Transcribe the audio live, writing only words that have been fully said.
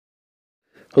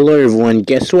Hello everyone,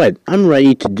 guess what? I'm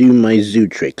ready to do my zoo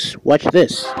tricks. Watch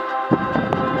this.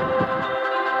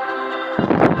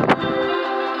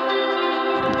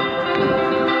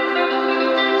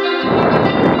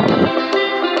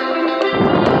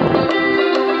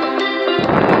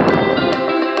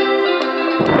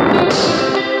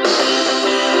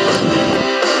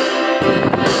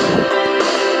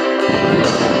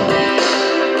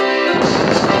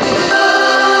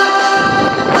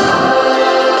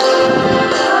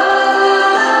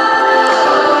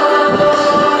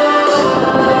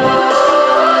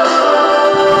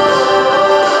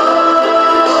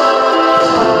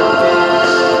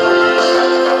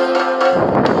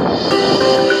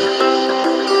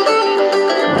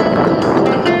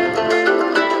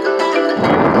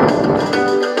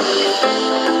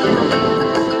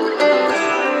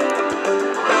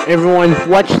 Everyone,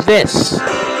 watch this.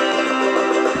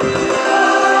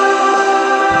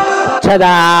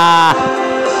 Ta-da!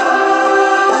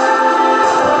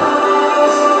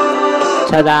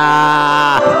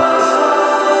 Ta-da!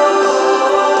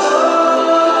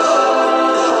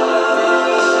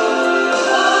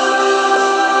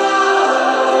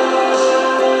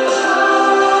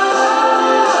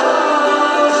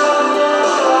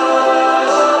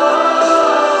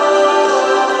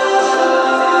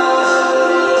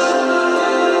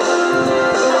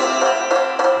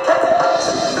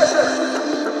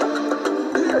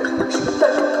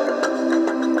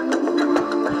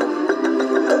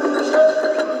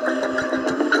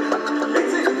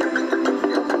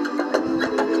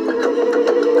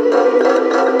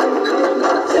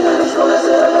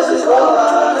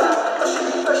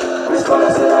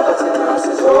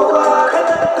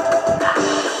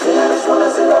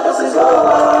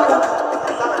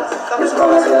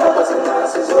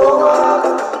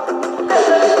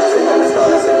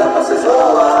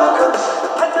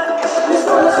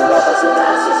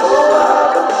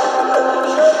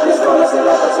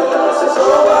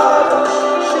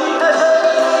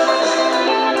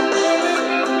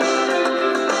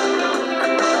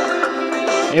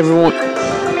 Everyone,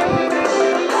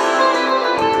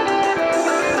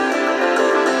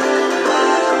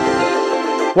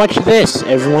 watch this,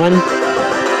 everyone.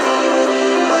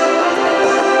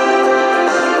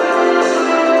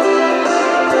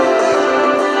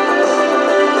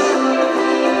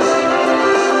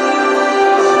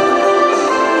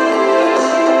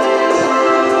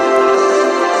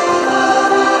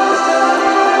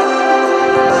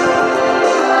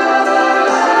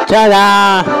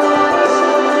 Ta-da!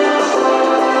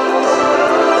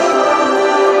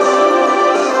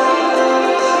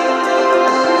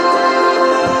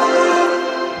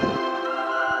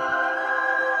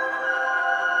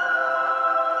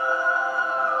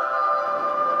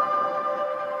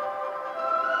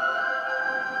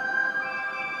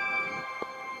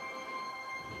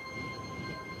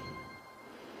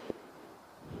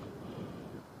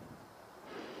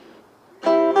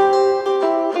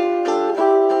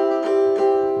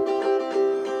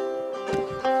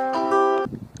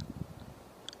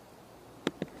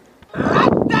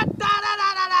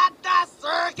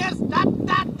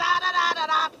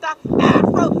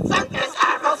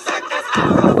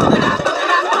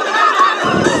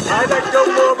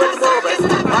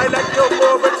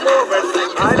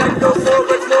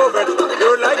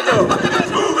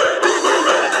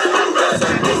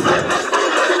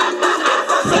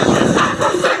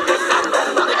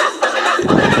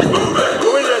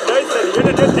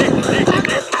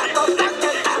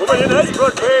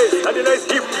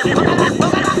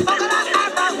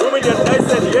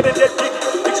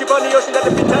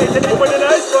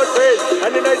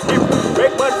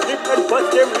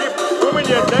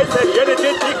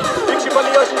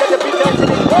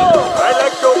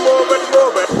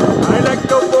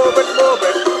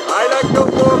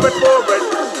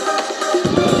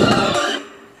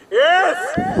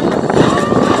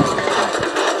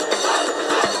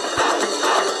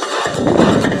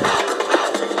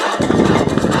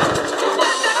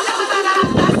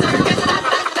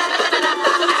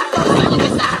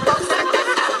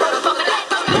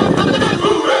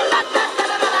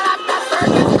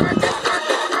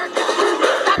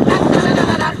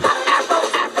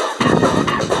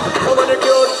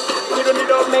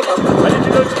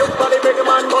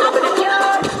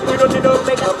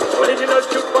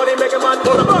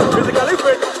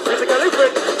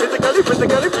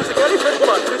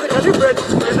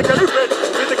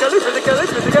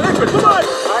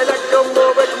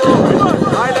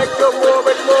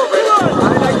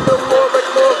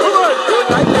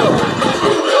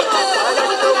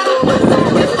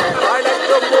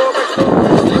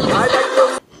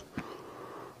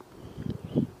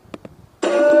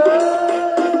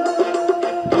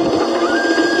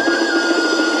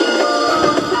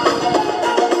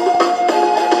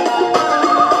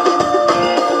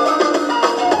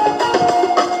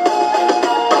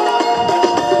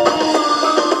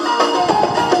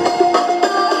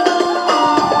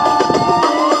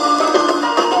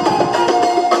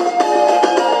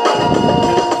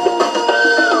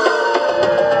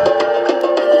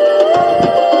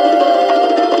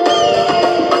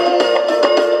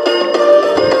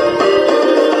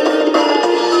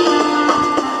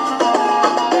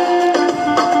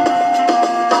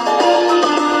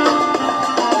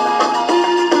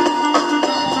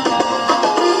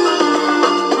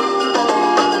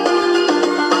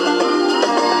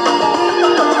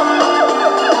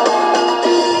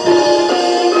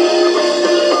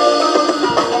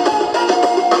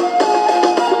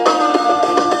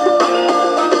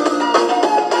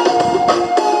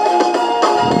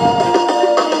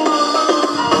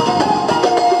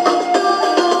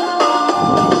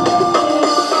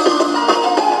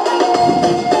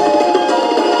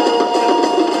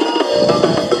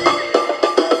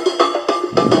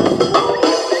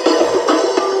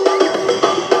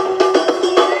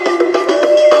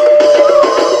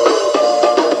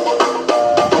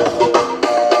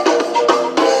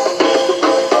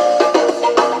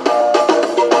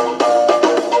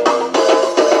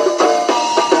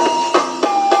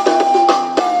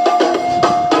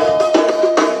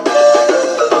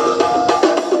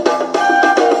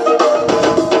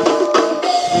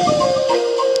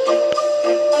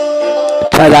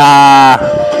 Ta-da!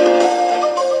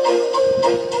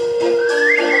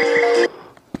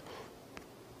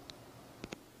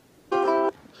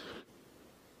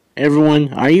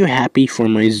 Everyone, are you happy for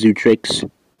my zoo tricks?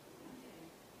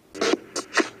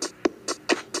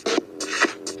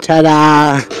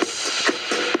 Ta-da!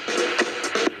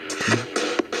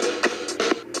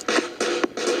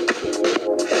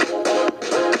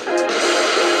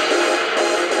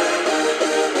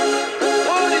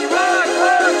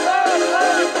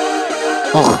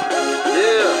 Oh.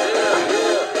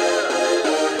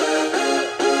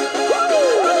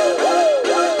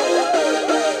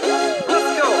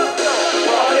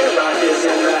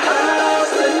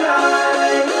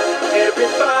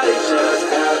 Everybody just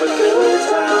have a good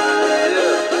time,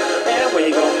 and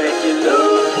we gon' make you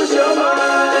lose your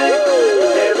mind.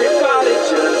 Everybody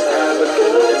just have a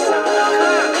good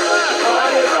time.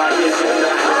 Party rock is in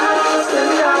the house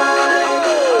tonight.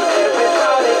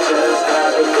 Everybody just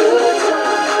have a good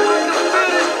time,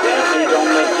 and we gon'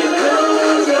 make you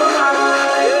lose your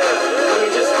mind. We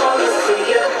just wanna see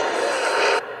you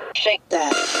shake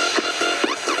that.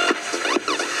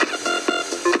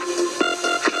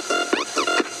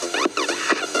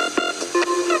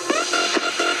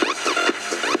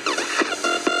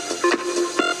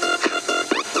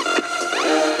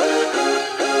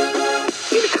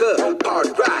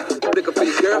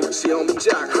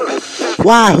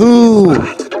 Wahoo!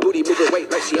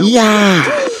 Yeah!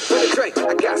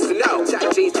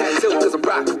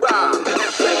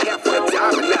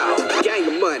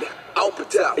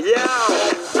 Yeah,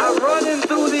 I'm running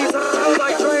through these halls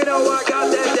like Trano. I got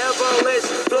that devilish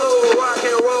flow, rock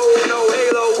and roll, no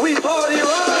halo. We party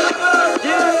rock.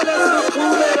 Yeah, that's the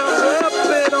crew that I'm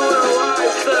repping on a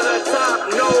rise to the top.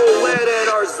 No lead in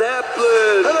our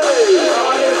Zeppelin. Hey,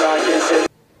 party rock is in.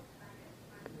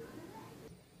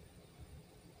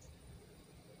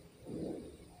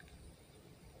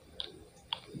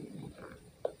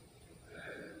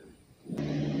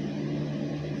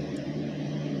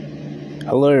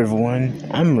 Hello everyone,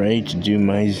 I'm ready to do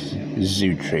my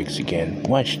zoo tricks again.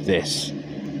 Watch this.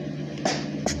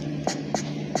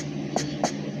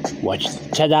 Watch,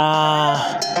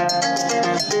 ta-da!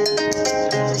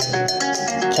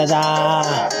 Ta-da!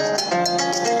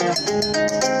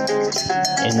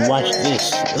 And watch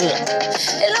this.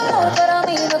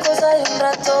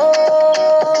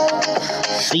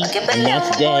 See, I'm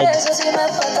not dead.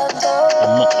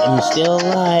 I'm still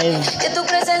alive.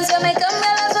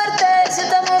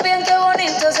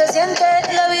 Se siente,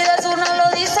 la vida es una, lo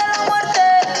dice la muerte.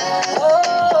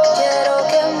 Quiero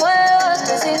que muevas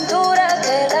tu cintura,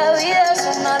 que la vida es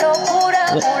una locura.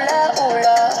 Hula,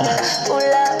 hula,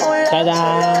 hula, hula. Ta-da!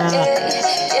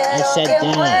 I said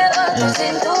that.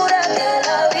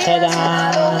 Ta-da!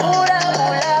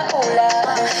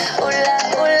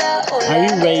 Are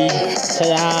you ready?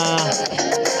 Ta-da!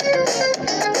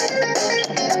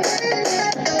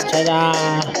 Ta-da!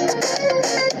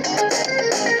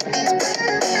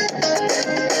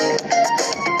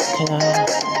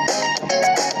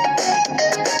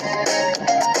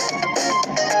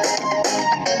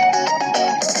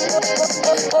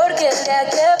 Porque el día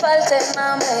que falte no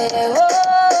me llegó.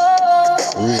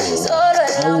 Solo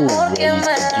el amor que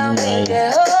me la me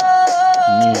dejó.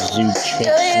 Que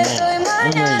hoy estoy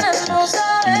mañana no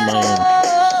sabemos.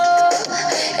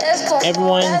 Es como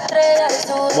everyone,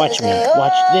 watch me. deseo.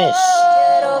 Watch this.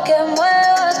 Quiero que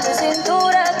muevas tu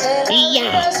cintura, que la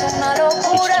vida es una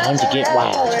locura. It's time to get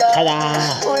wild. Ta-da!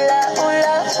 Hula,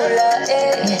 hula, hula,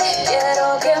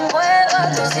 Quiero que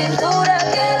muevas tu cintura,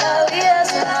 que la vida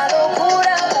es una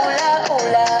locura. Hula,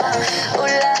 hula,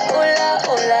 hula, hula,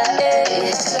 hula,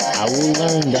 I will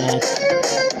learn that.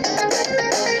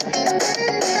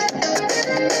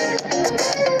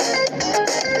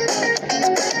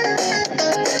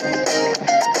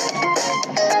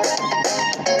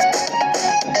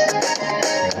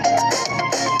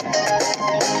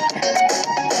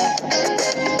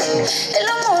 El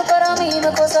amor para mí no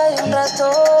es cosa de un rato.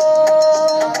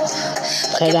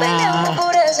 Porque peleamos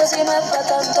por eso si no es para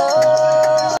tanto.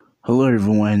 Hello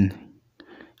everyone,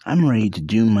 I'm ready to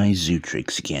do my zoo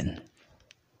tricks again.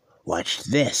 Watch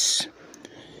this.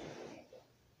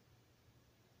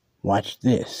 Watch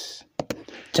this.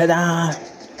 Ta-da!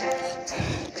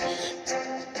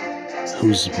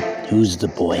 Who's the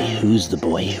boy? Who's the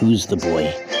boy? Who's the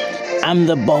boy? I'm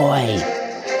the boy!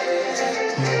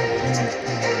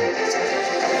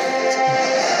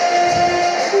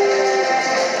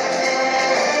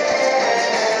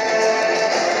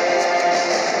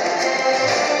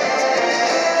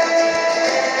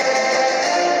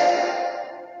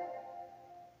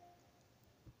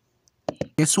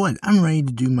 Guess what? I'm ready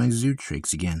to do my zoo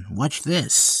tricks again. Watch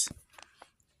this.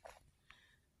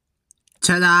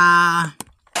 Ta-da!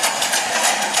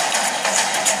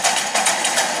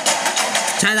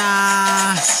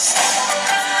 Ta-da!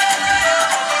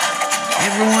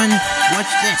 Everyone,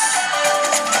 watch this.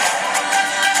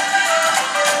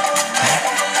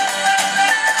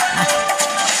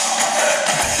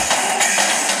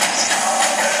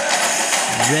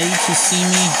 Ready to see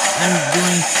me? I'm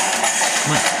doing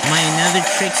my another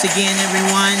tricks again,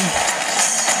 everyone.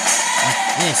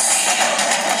 Like this.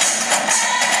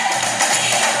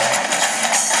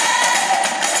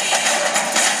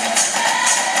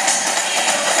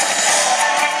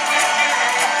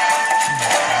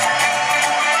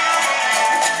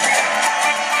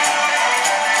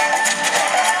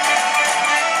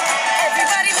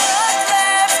 Everybody look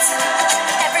left,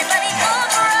 everybody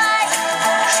look right.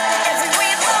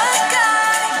 Everywhere look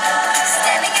up,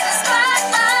 standing in the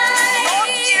spotlight.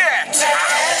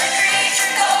 Every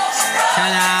creature goes wrong.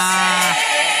 Ta-da!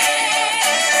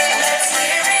 Let's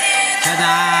hear it in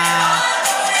Ta-da!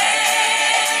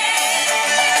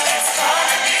 It's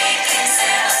gonna make you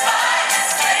satisfied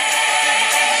this flame.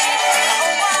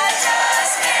 Oh, I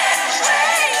just can't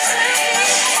wait to be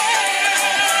king.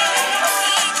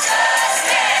 We just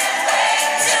can't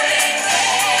wait to be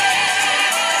king.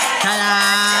 Ta-da!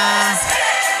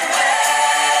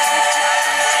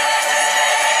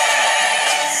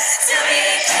 To be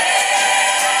king.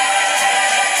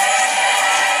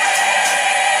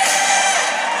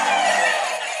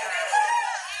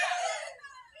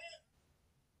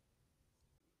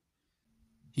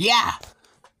 Yeah!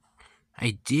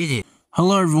 I did it.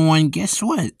 Hello everyone, guess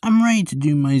what? I'm ready to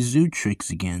do my zoo tricks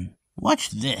again.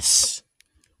 Watch this.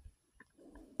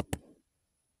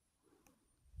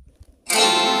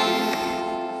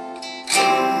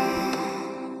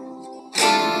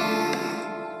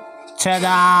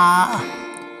 Ta-da!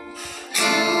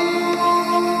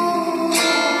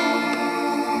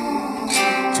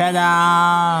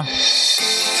 Ta-da!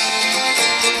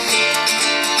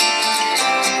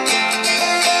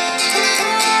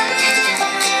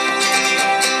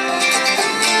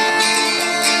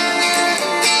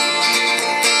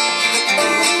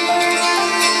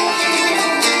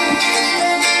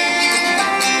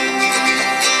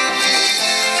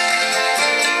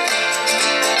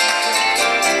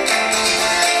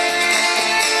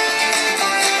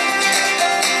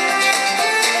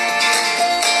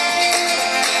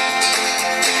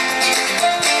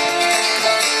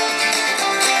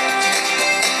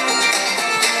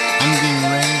 I'm getting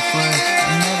ready for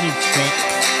another trick.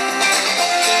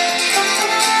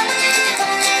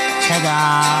 Ta-da!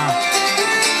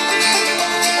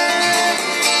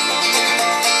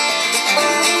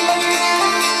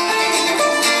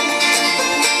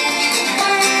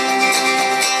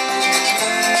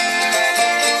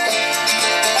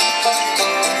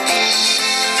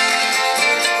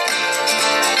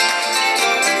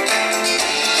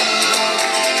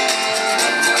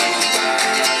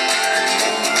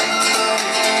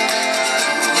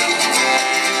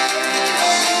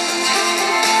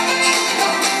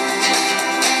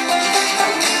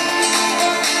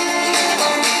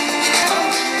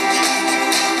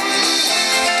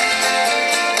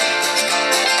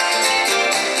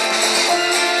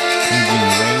 I'm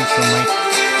getting ready for my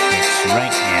tricks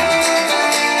right now.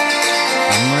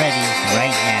 I'm ready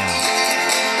right now.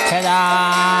 Ta-da!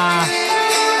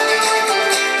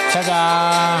 Ta-da!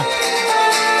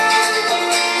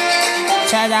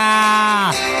 Ta-da!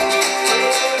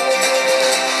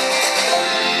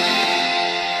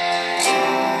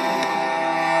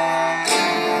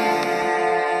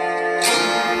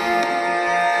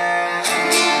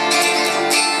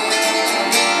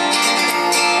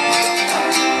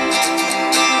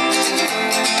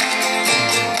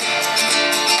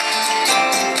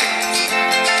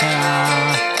 Ta-da!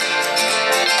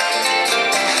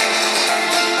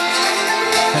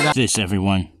 This,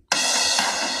 everyone.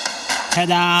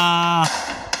 Ta-da!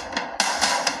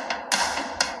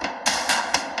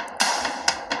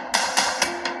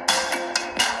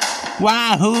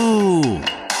 Wahoo!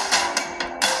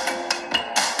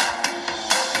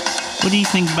 What do you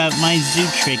think about my zoo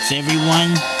tricks,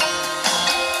 everyone?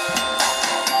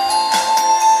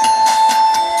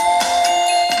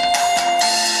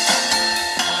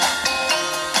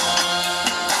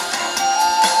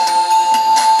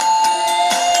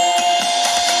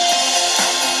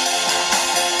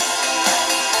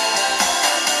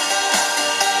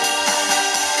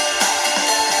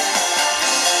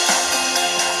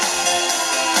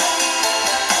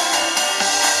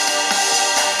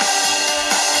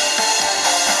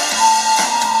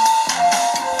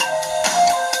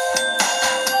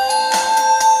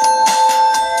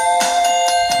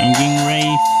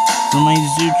 for my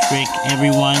zoo trick,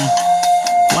 everyone.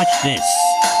 Watch this.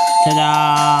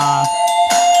 Ta-da!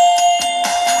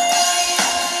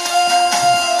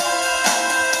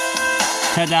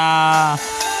 Ta-da!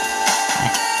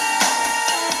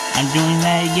 I'm doing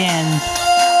that again.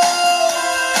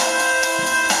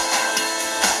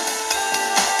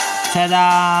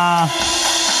 Ta-da!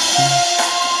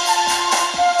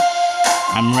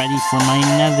 I'm ready for my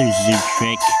another zoo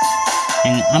trick.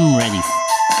 And I'm ready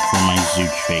for my zoo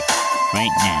trick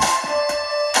right now.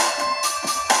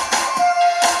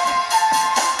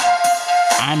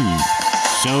 I'm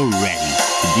so ready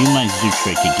to do my zoo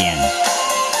trick again.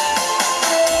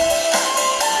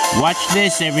 Watch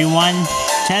this, everyone.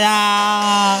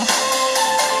 Ta-da!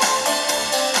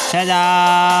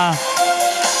 Ta-da!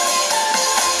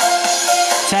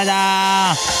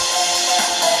 Ta-da!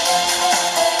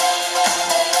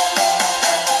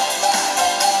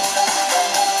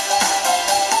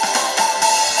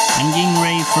 I'm getting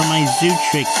ready for my zoo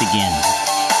tricks again.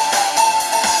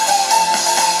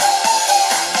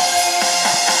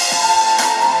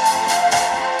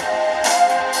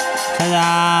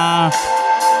 Ta-da!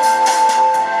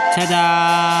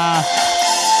 Ta-da!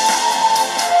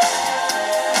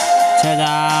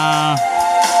 Ta-da!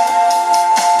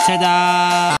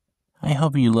 Ta-da! I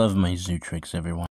hope you love my zoo tricks, everyone.